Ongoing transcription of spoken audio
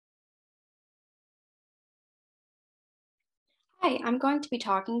Hi, I'm going to be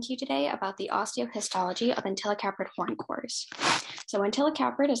talking to you today about the osteohistology of Antilocaprid horncores. So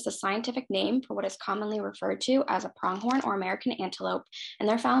Antilocaprid is the scientific name for what is commonly referred to as a pronghorn or American antelope, and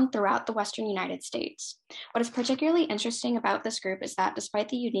they're found throughout the western United States. What is particularly interesting about this group is that despite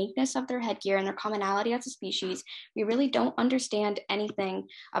the uniqueness of their headgear and their commonality as a species, we really don't understand anything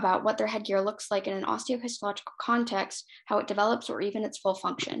about what their headgear looks like in an osteohistological context, how it develops, or even its full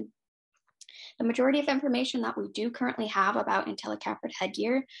function. The majority of information that we do currently have about Antilocaprid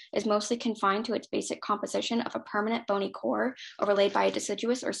headgear is mostly confined to its basic composition of a permanent bony core overlaid by a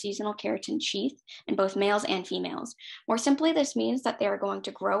deciduous or seasonal keratin sheath in both males and females. More simply, this means that they are going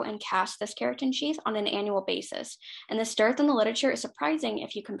to grow and cast this keratin sheath on an annual basis. And this dearth in the literature is surprising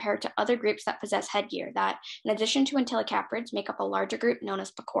if you compare it to other groups that possess headgear that, in addition to Antilocaprids, make up a larger group known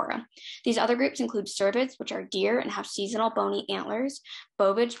as Pecora. These other groups include cervids, which are deer and have seasonal bony antlers,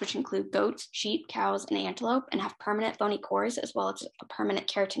 bovids, which include goats, sheep, cows, and antelope, and have permanent bony cores as well as a permanent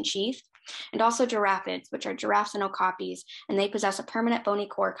keratin sheath, and also giraffids, which are giraffes and okapis, and they possess a permanent bony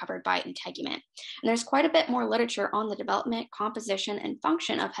core covered by integument. And there's quite a bit more literature on the development, composition, and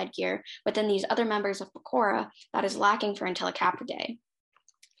function of headgear within these other members of Pecora that is lacking for Antilocapridae.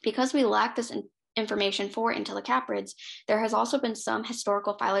 Because we lack this information for Antilocaprids, there has also been some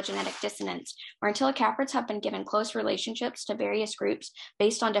historical phylogenetic dissonance, where Antilocaprids have been given close relationships to various groups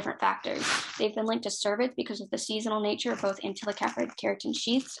based on different factors. They've been linked to cervids because of the seasonal nature of both Antilocaprid keratin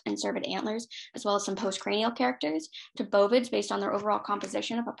sheaths and cervid antlers, as well as some postcranial characters, to bovids based on their overall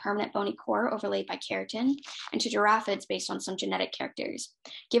composition of a permanent bony core overlaid by keratin, and to giraffids based on some genetic characters.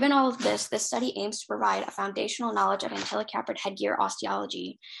 Given all of this, this study aims to provide a foundational knowledge of Antilocaprid headgear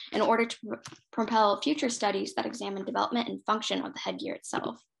osteology in order to propel future studies that examine development and function of the headgear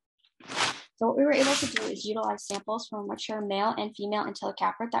itself. So what we were able to do is utilize samples from a mature male and female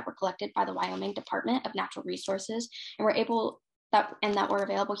Antilocaprid that were collected by the Wyoming Department of Natural Resources, and that were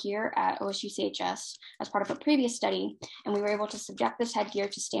available here at OSU-CHS as part of a previous study, and we were able to subject this headgear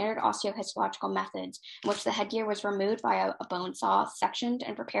to standard osteohistological methods, in which the headgear was removed by a bone saw, sectioned,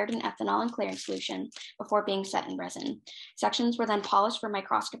 and prepared in ethanol and clearing solution before being set in resin. Sections were then polished for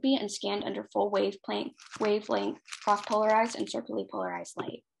microscopy and scanned under full wavelength, cross-polarized, and circularly polarized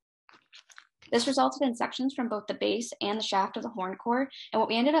light. This resulted in sections from both the base and the shaft of the horn core, and what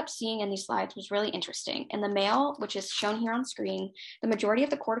we ended up seeing in these slides was really interesting. In the male, which is shown here on screen, the majority of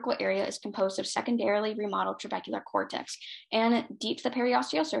the cortical area is composed of secondarily remodeled trabecular cortex, and deep to the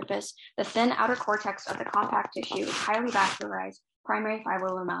periosteal surface, the thin outer cortex of the compact tissue is highly vascularized primary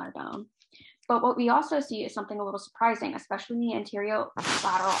fibrolamellar bone. But what we also see is something a little surprising, especially in the anterior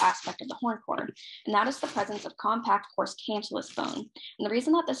lateral aspect of the horn core, and that is the presence of compact, coarse cancellous bone. And the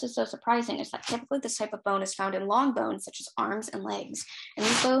reason that this is so surprising is that typically this type of bone is found in long bones, such as arms and legs, and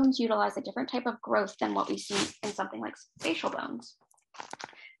these bones utilize a different type of growth than what we see in something like facial bones.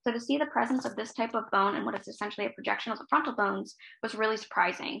 So to see the presence of this type of bone and what is essentially a projection of the frontal bones was really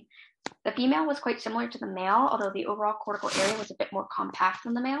surprising. The female was quite similar to the male, although the overall cortical area was a bit more compact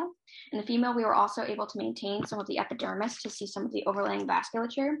than the male. In the female, we were also able to maintain some of the epidermis to see some of the overlaying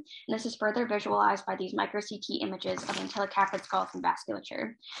vasculature, and this is further visualized by these micro-CT images of Antilocaprid skeleton vasculature.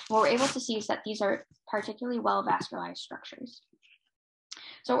 And what we're able to see is that these are particularly well vascularized structures.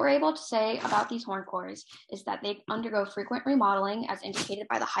 So what we're able to say about these horn cores is that they undergo frequent remodeling as indicated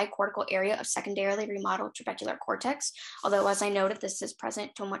by the high cortical area of secondarily remodeled trabecular cortex, although as I noted, this is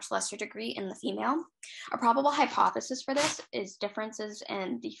present to a much lesser degree in the female. A probable hypothesis for this is differences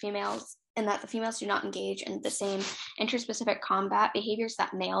in the females in that the females do not engage in the same interspecific combat behaviors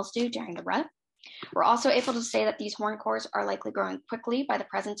that males do during the rut. We're also able to say that these horn cores are likely growing quickly by the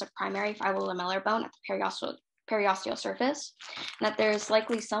presence of primary fibrolamellar bone at the periosteal surface, and that there's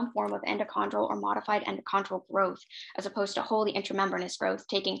likely some form of endochondral or modified endochondral growth, as opposed to wholly intramembranous growth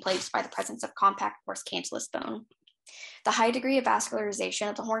taking place by the presence of compact, coarse cancellous bone. The high degree of vascularization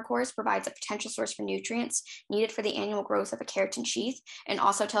of the horn cores provides a potential source for nutrients needed for the annual growth of a keratin sheath, and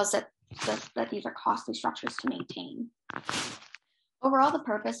also tells that these are costly structures to maintain. Overall, the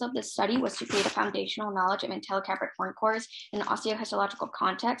purpose of this study was to create a foundational knowledge of Antilocaprid horn cores in an osteohistological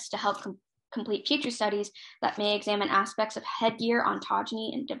context to help complete future studies that may examine aspects of headgear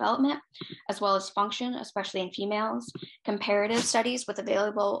ontogeny and development, as well as function, especially in females, comparative studies with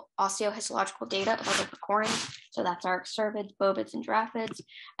available osteohistological data of other pecorins, so that's our cervids, bovids, and giraffids,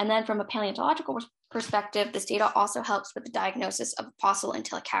 and then from a paleontological perspective, this data also helps with the diagnosis of fossil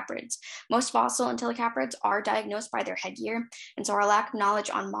Antilocaprids. Most fossil Antilocaprids are diagnosed by their headgear, and so our lack of knowledge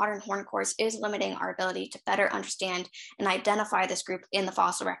on modern horncores is limiting our ability to better understand and identify this group in the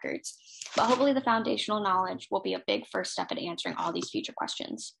fossil records. But hopefully the foundational knowledge will be a big first step in answering all these future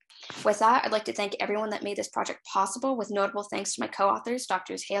questions. With that, I'd like to thank everyone that made this project possible, with notable thanks to my co-authors,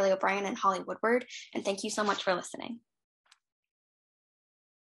 Drs. Haley O'Brien and Holly Woodward, and thank you so much for listening.